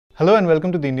Hello and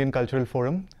welcome to the Indian Cultural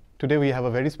Forum. Today we have a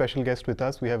very special guest with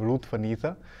us. We have Ruth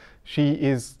Vanita. She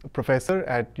is a professor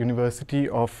at University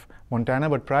of Montana,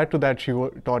 but prior to that she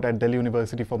taught at Delhi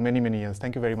University for many, many years.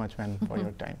 Thank you very much, ma'am, for your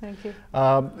time. Thank you.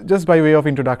 Just by way of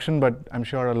introduction, but I'm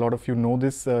sure a lot of you know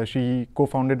this, she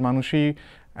co-founded Manushi,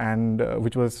 and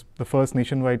which was the first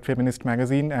nationwide feminist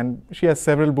magazine, and she has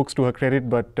several books to her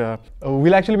credit, but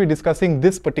we'll actually be discussing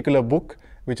this particular book,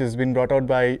 which has been brought out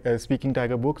by Speaking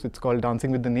Tiger Books. It's called Dancing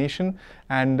with the Nation,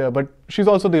 and but she's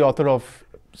also the author of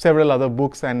several other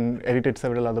books and edited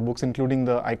several other books, including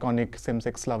the iconic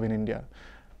Same-Sex Love in India.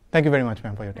 Thank you very much,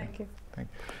 ma'am, for your time. Thank you. Thank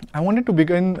you. I wanted to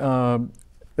begin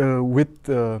with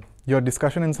your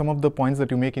discussion and some of the points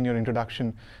that you make in your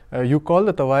introduction. You call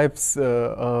the tawaifs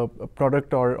a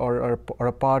product or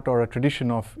a part or a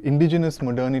tradition of indigenous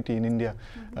modernity in India.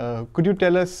 Could you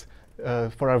tell us,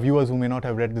 for our viewers who may not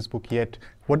have read this book yet,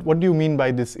 what do you mean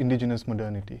by this indigenous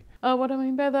modernity? What I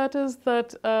mean by that is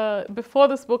that before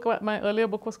this book, my earlier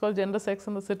book was called Gender, Sex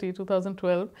and the City,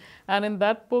 2012. And in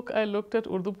that book, I looked at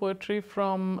Urdu poetry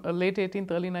from late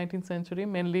 18th, early 19th century,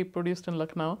 mainly produced in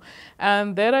Lucknow.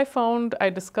 And there I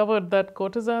discovered that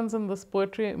courtesans in this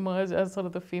poetry emerge as sort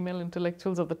of the female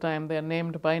intellectuals of the time. They are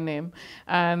named by name,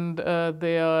 and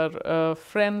they are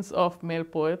friends of male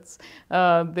poets.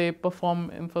 They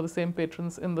perform for the same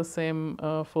patrons in the same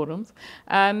forums.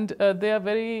 And they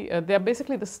are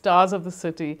basically the stars of the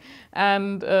city,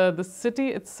 and the city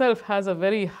itself has a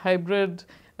very hybrid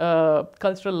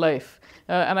cultural life.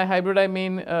 And by hybrid I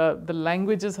mean the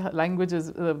languages,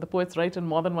 the poets write in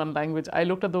more than one language. I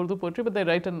looked at the Urdu poetry, but they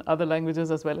write in other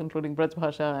languages as well, including Braj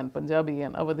Bhasha and Punjabi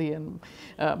and Awadhi and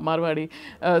Marwari.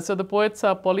 So the poets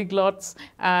are polyglots,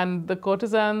 and the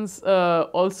courtesans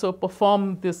also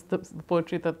perform the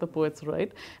poetry that the poets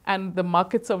write. And the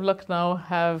markets of Lucknow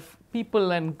have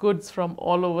people and goods from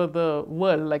all over the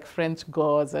world, like French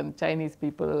gauze and Chinese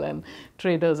people and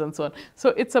traders and so on. So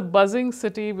it's a buzzing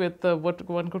city with what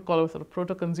one could call a sort of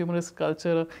proto-consumerist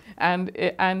culture. And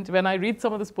when I read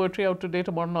some of this poetry out today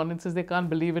to modern audiences, they can't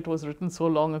believe it was written so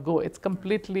long ago. It's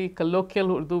completely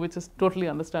colloquial Urdu, which is totally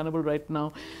understandable right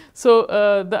now. So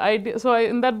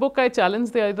in that book, I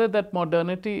challenged the idea that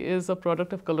modernity is a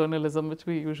product of colonialism, which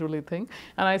we usually think.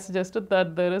 And I suggested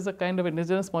that there is a kind of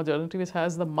indigenous modernity which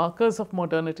has the markers of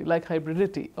modernity, like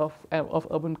hybridity of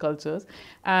urban cultures,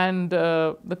 and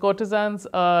the courtesans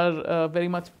are very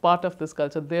much part of this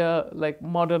culture. They are like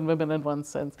modern women in one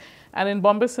sense. And in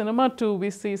Bombay cinema too,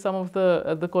 we see some of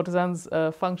the courtesans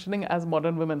functioning as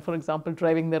modern women. For example,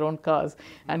 driving their own cars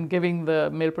and giving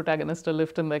the male protagonist a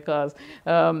lift in their cars,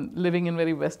 living in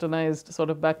very westernized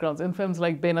sort of backgrounds. In films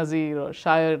like Benazir or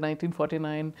Shire,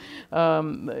 1949,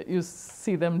 you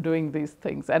see them doing these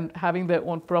things and having their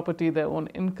own property, their own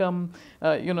income.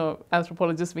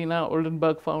 Anthropologist Veena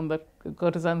Oldenburg found that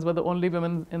courtesans were the only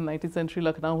women in 19th century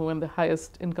Lucknow who were in the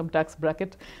highest income tax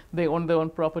bracket. They owned their own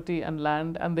property and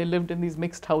land, and they lived in these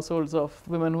mixed households of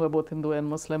women who were both Hindu and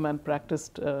Muslim and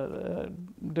practiced had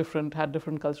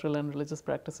different cultural and religious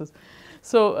practices.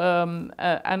 So,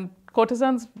 and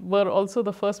courtesans were also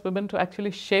the first women to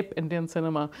actually shape Indian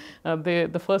cinema.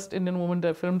 The first Indian woman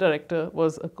film director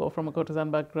was from a courtesan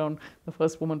background, the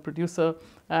first woman producer,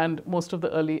 and most of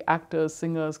the early actors,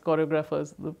 singers,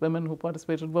 choreographers, the women who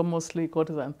participated were mostly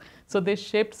courtesans. So they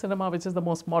shaped cinema, which is the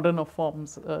most modern of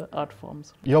forms, art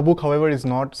forms. Your book, however, is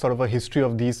not sort of a history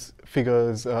of these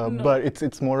figures, No. but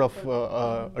it's more of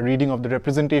a reading of the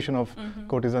representation of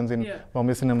courtesans in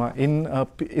Bombay cinema.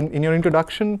 In your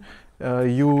introduction,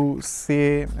 you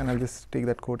say, and I'll just take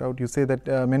that quote out, you say that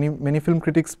many film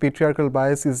critics' patriarchal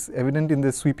bias is evident in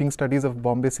the sweeping studies of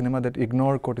Bombay cinema that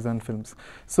ignore courtesan films.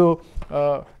 So,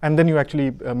 and then you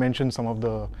actually mention some of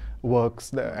the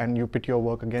works and you pit your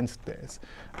work against theirs.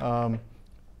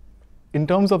 In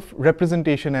terms of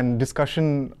representation and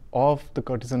discussion of the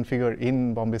courtesan figure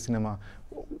in Bombay cinema,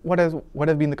 what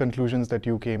have been the conclusions that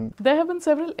you came? There have been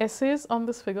several essays on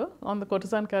this figure, on the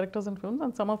courtesan characters in films,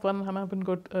 and some of them have been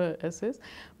good essays.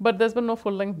 But there's been no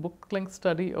full-length, book-length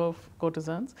study of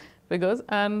courtesans figures.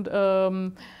 And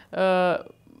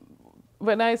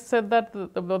when I said that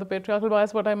about the patriarchal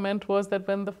bias, what I meant was that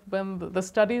when the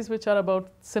studies which are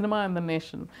about cinema and the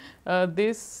nation,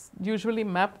 these usually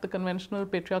map the conventional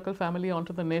patriarchal family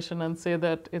onto the nation and say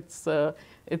that it's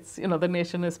it's, you know, the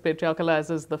nation is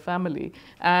patriarchalizes the family.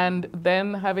 And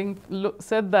then having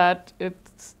said that,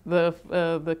 it's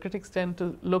the critics tend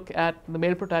to look at the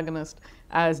male protagonist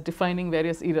as defining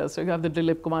various eras. So you have the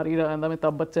Dilip Kumar era and the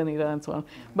Amitabh Bachchan era and so on.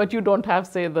 But you don't have,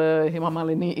 say, the Hema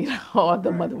Malini era or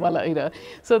the Madhubala era.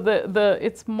 So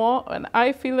it's more, and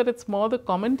I feel that it's more the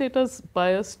commentators'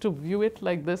 bias to view it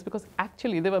like this, because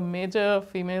actually there were major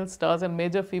female stars and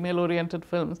major female-oriented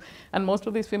films. And most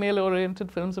of these female-oriented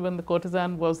films, when the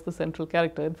courtesan was the central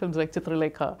character, in films like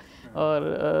Chitralekha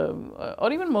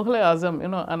or even Mughal-e Azam, you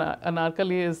know,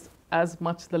 Anarkali is as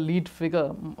much the lead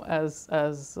figure as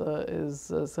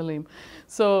is Salim.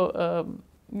 So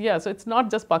yeah, so it's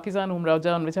not just Pakistan, Umrao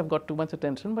Jahan, which have got too much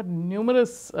attention, but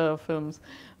numerous films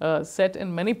set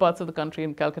in many parts of the country,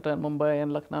 in Calcutta and Mumbai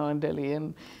and Lucknow and Delhi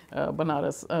and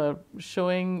Banaras,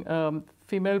 showing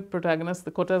female protagonists,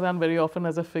 the courtesan very often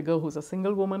as a figure who's a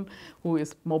single woman, who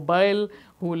is mobile,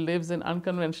 who lives in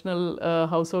unconventional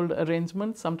household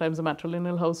arrangements, sometimes a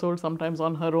matrilineal household, sometimes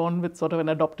on her own with sort of an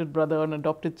adopted brother, an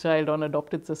adopted child, or an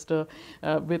adopted sister,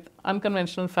 with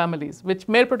unconventional families, which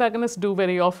male protagonists do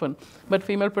very often. But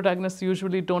female protagonists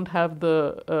usually don't have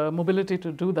the mobility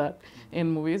to do that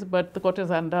in movies, but the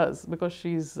courtesan does, because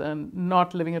she's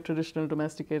not living a traditional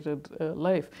domesticated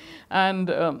life.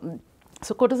 And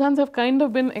so courtesans have kind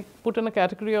of been put in a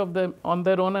category of them on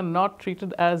their own and not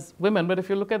treated as women. But if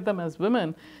you look at them as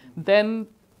women, then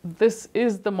this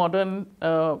is the modern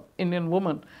Indian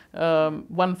woman,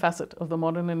 one facet of the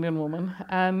modern Indian woman,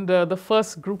 and the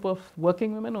first group of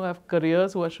working women who have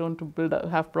careers, who are shown to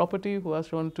have property, who are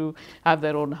shown to have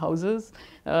their own houses,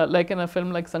 like in a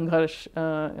film like Sangharsh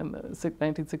in the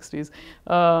 1960s.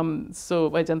 So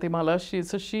by Janti Mala,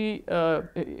 she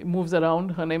moves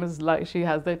around. Her name is, she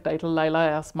has the title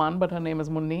Laila Asman, but her name is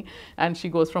Munni, and she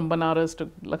goes from Banaras to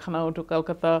Lucknow to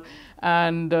Calcutta,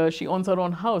 and she owns her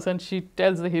own house, and she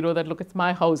tells the hero that, look, it's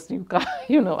my house, you can't,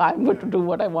 you know, I'm going to do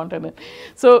what I want in it.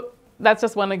 So that's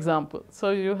just one example.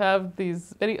 So you have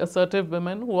these very assertive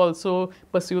women who also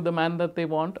pursue the man that they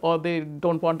want, or they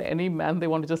don't want any man, they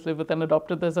want to just live with an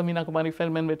adopted. There's a Meena Kumari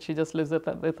film in which she just lives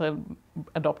with her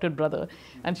adopted brother,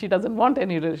 and she doesn't want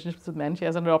any relationships with men. She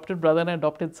has an adopted brother and an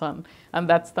adopted son, and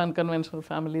that's the unconventional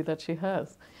family that she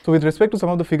has. So with respect to some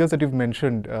of the figures that you've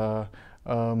mentioned,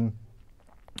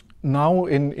 now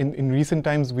in recent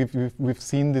times we've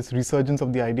seen this resurgence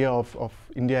of the idea of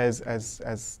India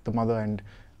as the mother and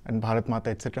Bharat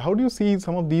Mata, etc. How do you see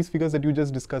some of these figures that you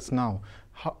just discussed now?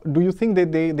 Do you think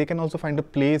that they can also find a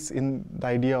place in the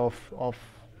idea of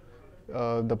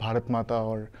the Bharat Mata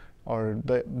or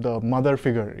the mother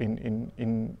figure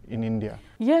in India?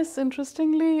 Yes,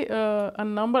 interestingly, a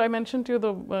number, I mentioned to you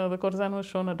the courtesan was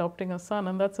shown adopting a son,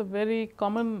 and that's a very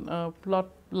common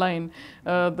plot line.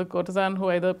 The courtesan who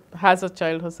either has a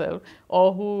child herself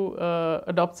or who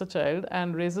adopts a child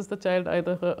and raises the child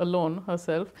either alone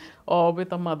herself or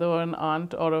with a mother or an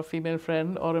aunt or a female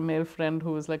friend or a male friend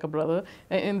who is like a brother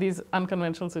in these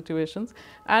unconventional situations.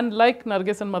 And like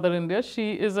Nargis and Mother India,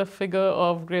 she is a figure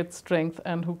of great strength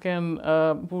and who can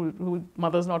who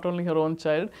mothers not only her own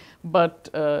child but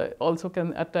also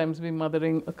can at times be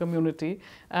mothering a community.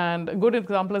 And a good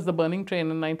example is The Burning Train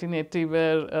in 1980,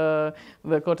 where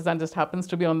the courtesan just happens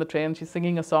to be on the train. She's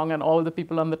singing a song, and all the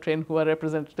people on the train who are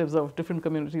representatives of different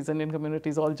communities, Indian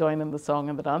communities, all join in the song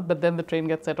and the dance. But then the train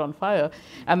gets set on fire,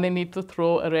 and they need to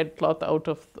throw a red cloth out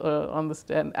of on the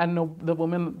stand. And no, the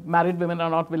married women are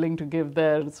not willing to give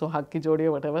their sohag ki jodi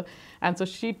or whatever. And so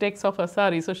she takes off her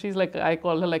sari. So she's like, I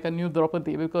call her like a new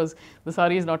Draupadi, because the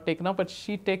sari is not taken off, but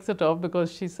she takes it off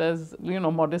because she says, you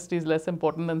know, modesty is less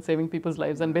important than saving people's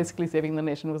lives and basically saving the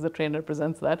nation, because the train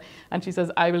represents that. And she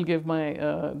says, I will give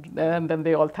my and then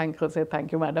they all thank her, say,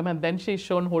 thank you, madam. And then she's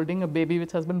shown holding a baby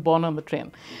which has been born on the train.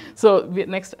 So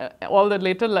next, all the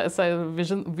later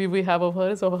vision we have of her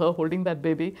is of her holding that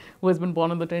baby who has been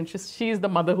born on the train. She's the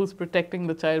mother who's protecting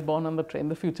the child born on the train,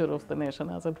 the future of the nation,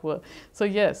 as it were. So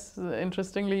yes,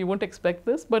 interestingly, you wouldn't expect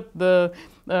this, but the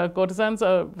courtesans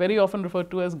are very often referred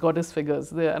to as goddess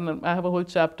figures. And I have a whole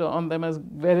chapter on them as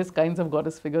various kinds of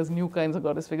goddess figures, new kinds of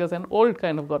goddess figures, and old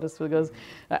kind of goddess figures,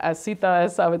 as Sita,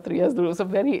 as Savitri, as Durga, so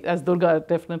as Durga,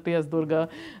 definitely as Durga,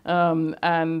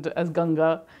 and as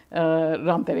Ganga,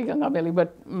 Ram Teri Ganga Meli,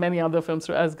 but many other films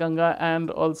as Ganga, and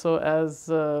also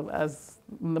as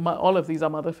all of these are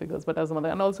mother figures, but as a mother,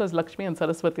 and also as Lakshmi and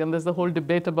Saraswati. And there's the whole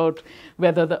debate about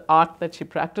whether the art that she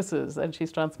practices, and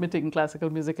she's transmitting classical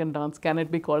music and dance, can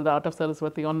it be called the art of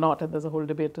Saraswati or not? And there's a whole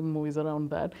debate in movies around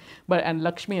that. But and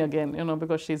Lakshmi again,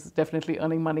 because she's definitely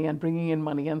earning money and bringing in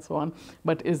money and so on.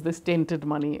 But is this tainted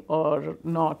money or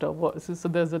not? Or what? So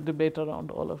there's a debate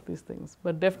around all of these things.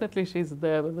 But definitely she's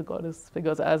there with the goddess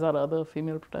figures, as are other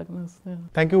female protagonists. Yeah.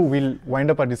 Thank you. We'll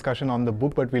wind up our discussion on the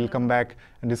book, but we'll come back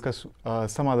and discuss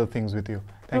some other things with you.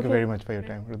 Thank you very much for your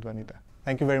time, Ruth Vanita.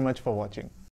 Thank you very much for watching.